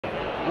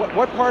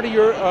What part of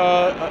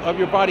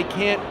your body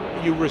can't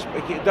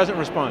it doesn't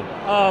respond?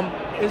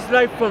 It's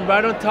like from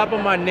right on top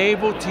of my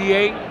navel,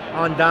 T8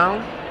 on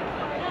down.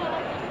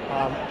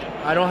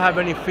 I don't have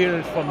any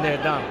feelings from there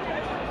down.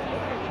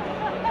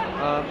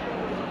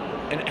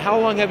 And how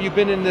long have you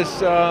been in this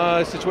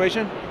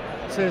situation?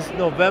 Since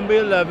November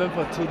 11th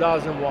of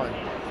 2001.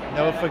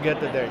 Never forget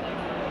the day.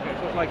 Okay,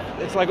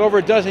 so it's like over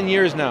a dozen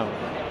years now.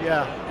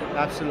 Yeah,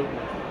 absolutely.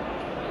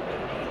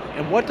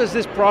 And what does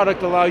this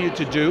product allow you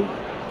to do?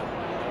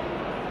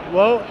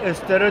 Well,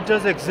 instead of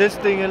just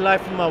existing in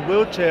life in my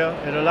wheelchair,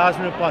 it allows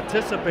me to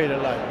participate in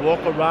life.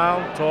 Walk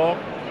around, talk,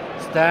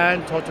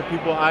 stand, talk to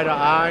people eye to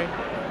eye,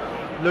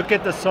 look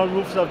at the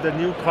sunroofs of the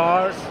new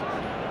cars,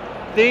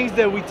 things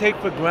that we take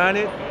for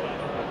granted.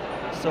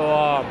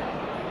 So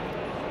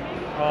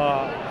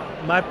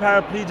my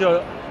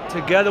paraplegia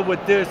together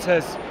with this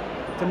has,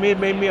 to me,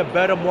 made me a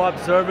better, more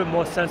observant,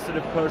 more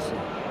sensitive person.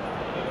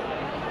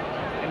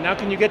 And now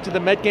can you get to the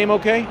Met game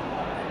okay?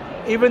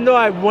 Even though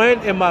I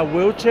went in my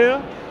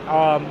wheelchair,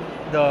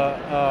 the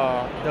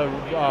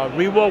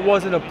ReWalk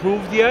wasn't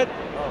approved yet,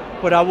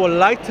 but I would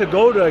like to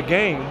go to a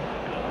game.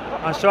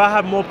 I'm sure I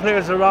have more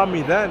players around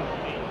me then,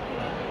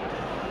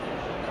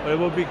 but it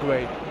would be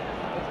great.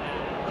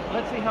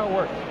 Let's see how it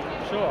works.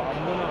 Sure,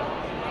 I'm gonna.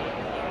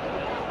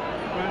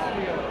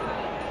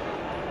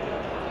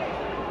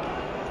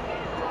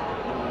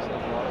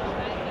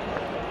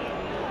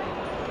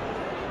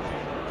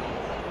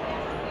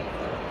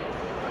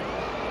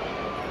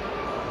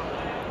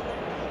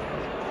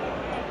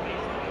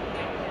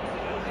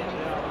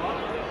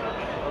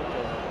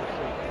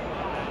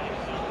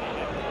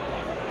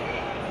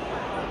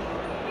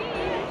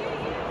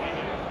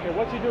 Okay,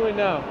 what's he doing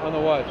now on the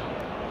watch?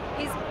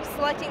 He's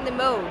selecting the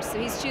mode, so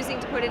he's choosing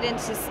to put it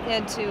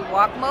into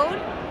walk mode.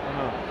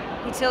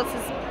 He tilts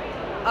his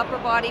upper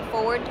body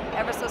forward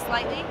ever so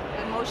slightly.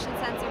 The motion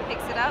sensor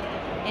picks it up,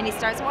 and he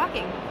starts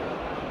walking.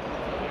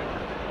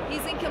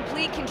 He's in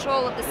complete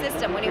control of the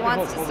system. When he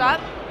wants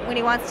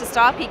to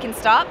stop, he can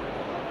stop.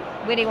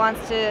 When he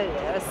wants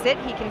to sit,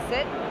 he can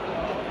sit.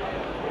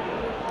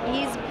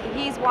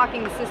 He's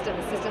walking the system.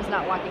 The system's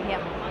not walking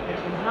him.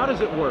 And how does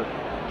it work?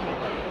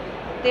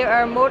 There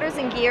are motors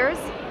and gears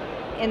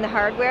in the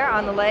hardware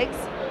on the legs.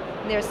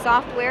 There's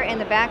software in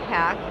the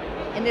backpack,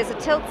 and there's a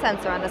tilt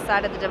sensor on the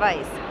side of the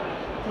device.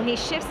 When he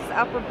shifts his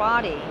upper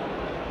body,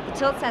 the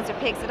tilt sensor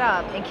picks it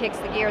up and kicks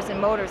the gears and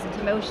motors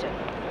into motion.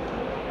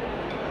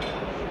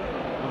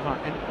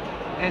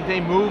 And they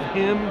move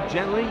him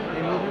gently?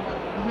 They move him?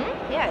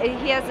 Mm-hmm. Yeah,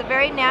 he has a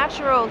very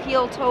natural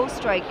heel-toe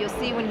strike. You'll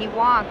see when he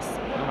walks,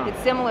 it's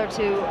similar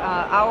to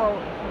our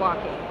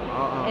walking.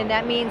 And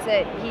that means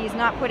that he's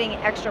not putting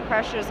extra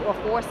pressures or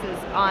forces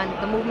on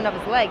the movement of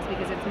his legs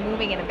because it's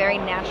moving in a very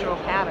natural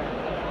pattern.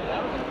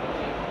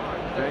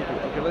 Thank you.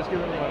 Okay, let's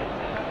give him a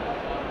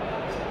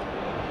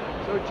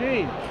So,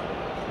 Gene,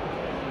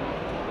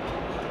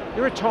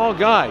 you're a tall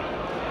guy.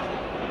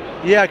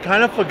 Yeah, I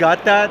kind of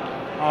forgot that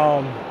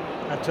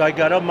until I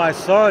got up. My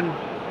son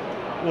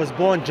was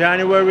born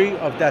January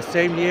of that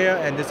same year,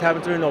 and this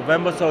happened to him in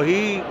November, so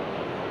he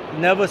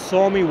never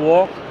saw me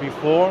walk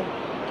before.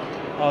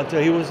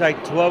 Until he was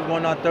like 12,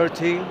 going on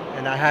 13,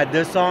 and I had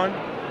this on.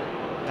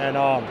 And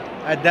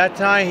at that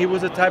time, he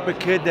was the type of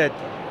kid that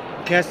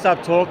can't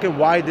stop talking,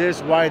 why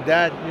this, why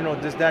that, you know,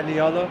 this, that, and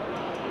the other.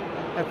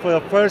 And for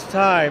the first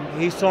time,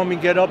 he saw me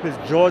get up, his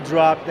jaw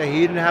dropped, and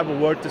he didn't have a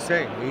word to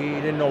say. He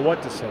didn't know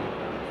what to say.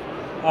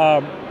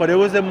 But it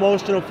was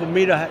emotional for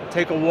me to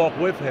take a walk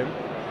with him,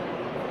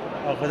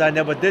 because I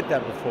never did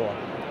that before.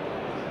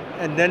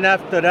 And then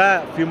after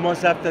that, a few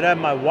months after that,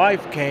 my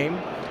wife came.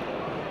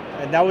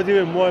 And that was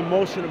even more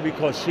emotional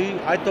because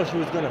I thought she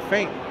was gonna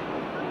faint.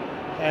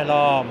 And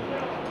the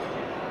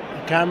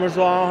cameras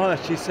were on her,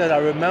 and she said, I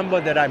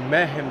remember that I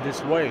met him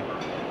this way.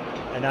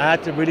 And I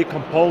had to really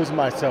compose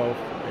myself,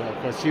 you know,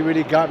 because she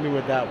really got me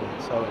with that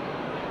one. So,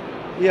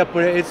 yeah,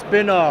 but it's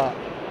been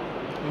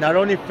not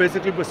only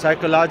physically, but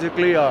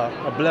psychologically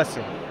a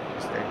blessing.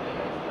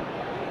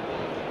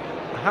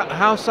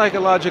 How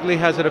psychologically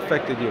has it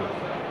affected you?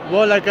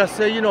 Well, like I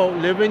said, you know,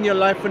 living your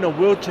life in a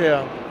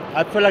wheelchair,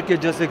 I feel like you're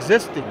just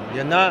existing.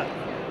 You're not,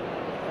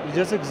 you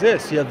just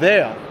exist, you're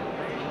there.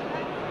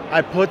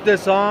 I put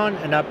this on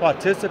and I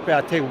participate.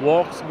 I take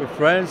walks with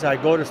friends. I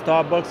go to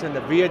Starbucks in the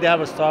VA, they have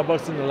a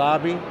Starbucks in the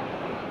lobby.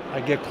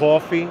 I get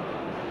coffee.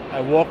 I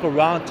walk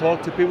around,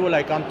 talk to people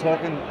like I'm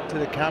talking to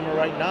the camera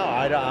right now,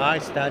 eye to eye,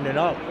 standing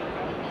up.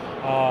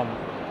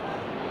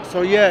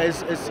 So yeah,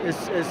 it's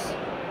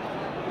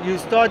you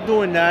start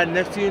doing that,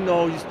 next thing you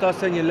know, you start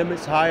setting your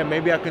limits higher.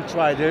 Maybe I can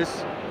try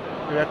this,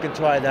 maybe I can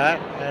try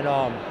that. And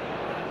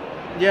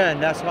yeah,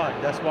 and that's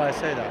why I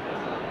say that.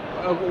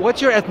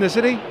 What's your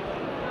ethnicity?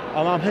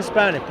 I'm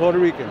Hispanic, Puerto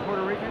Rican.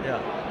 Puerto Rican?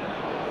 Yeah.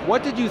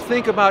 What did you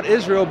think about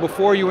Israel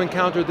before you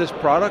encountered this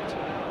product?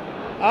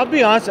 I'll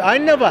be honest, I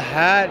never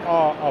had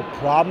a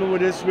problem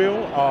with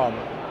Israel.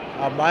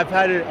 I've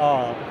had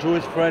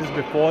Jewish friends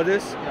before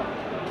this.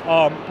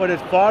 But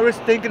as far as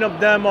thinking of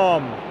them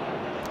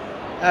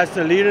as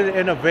the leader of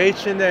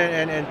innovation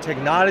and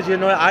technology, you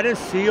know, I didn't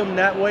see them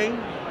that way.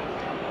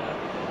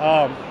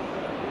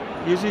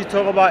 Usually you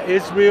talk about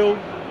Israel,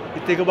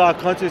 you think about a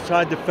country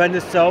trying to defend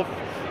itself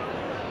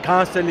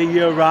constantly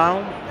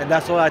year-round, and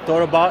that's what I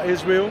thought about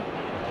Israel.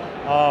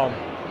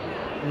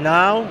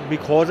 Now,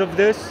 because of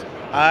this,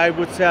 I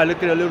would say I look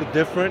at it a little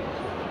different.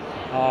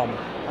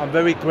 I'm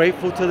very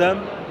grateful to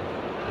them.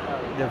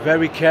 They're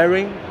very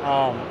caring.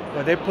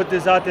 When they put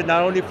this out there,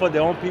 not only for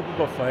their own people,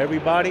 but for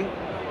everybody.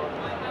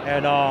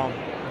 And I'm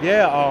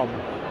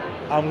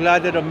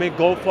glad that Amit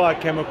Goldfarb, I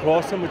came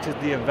across him, which is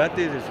the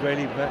inventor, the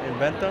Israeli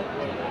inventor.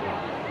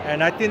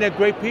 And I think they're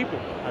great people.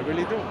 I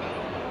really do.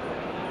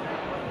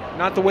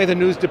 Not the way the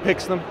news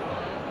depicts them?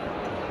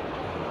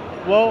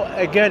 Well,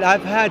 again,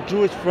 I've had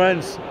Jewish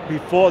friends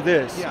before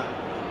this. Yeah.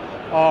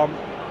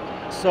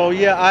 So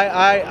yeah,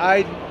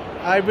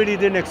 I really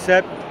didn't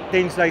accept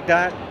things like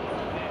that.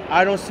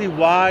 I don't see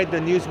why the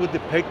news would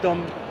depict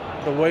them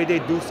the way they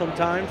do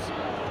sometimes.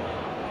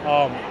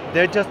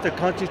 They're just a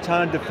country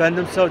trying to defend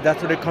themselves.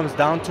 That's what it comes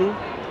down to.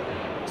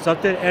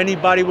 Something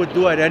anybody would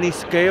do at any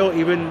scale,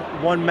 even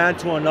one man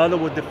to another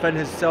would defend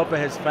himself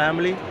and his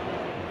family.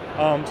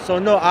 So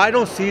no, I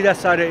don't see that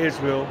side of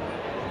Israel.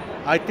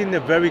 I think they're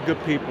very good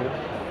people,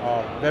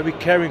 very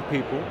caring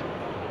people.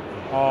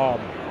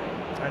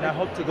 And I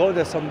hope to go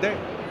there someday.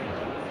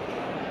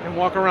 And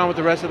walk around with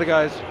the rest of the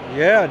guys?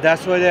 Yeah,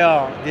 that's where they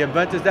are. The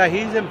inventors that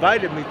he's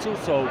invited me to,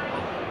 so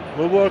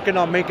we're working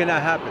on making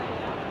that happen.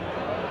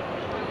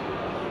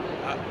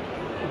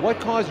 What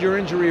caused your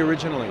injury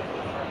originally?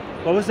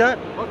 What was that?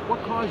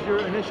 What caused your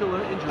initial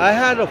injury? I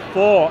had a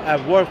fall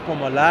at work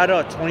from a ladder,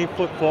 a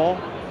 20-foot fall.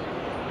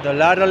 The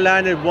ladder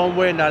landed one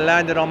way and I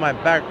landed on my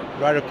back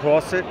right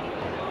across it.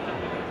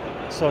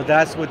 So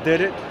that's what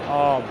did it.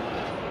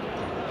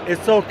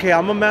 It's okay,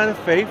 I'm a man of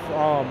faith.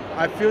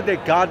 I feel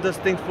that God does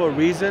things for a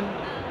reason.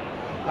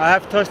 I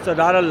have touched a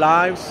lot of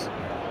lives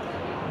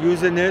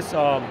using this.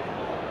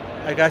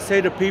 Like I say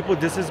to people,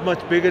 this is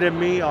much bigger than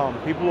me.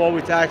 People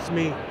always ask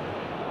me,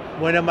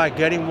 when am I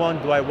getting one?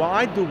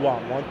 I do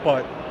want one,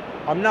 but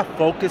I'm not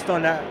focused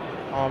on that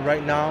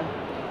right now.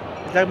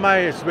 It's like my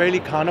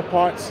Israeli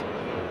counterparts.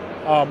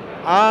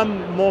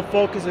 I'm more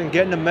focused on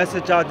getting the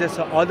message out there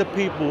so other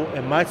people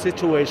in my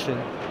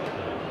situation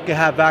can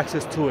have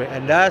access to it.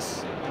 And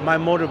that's my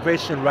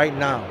motivation right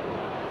now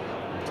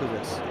to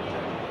this.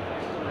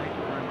 Thank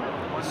you very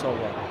much. So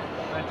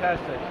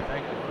Fantastic.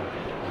 Thank you.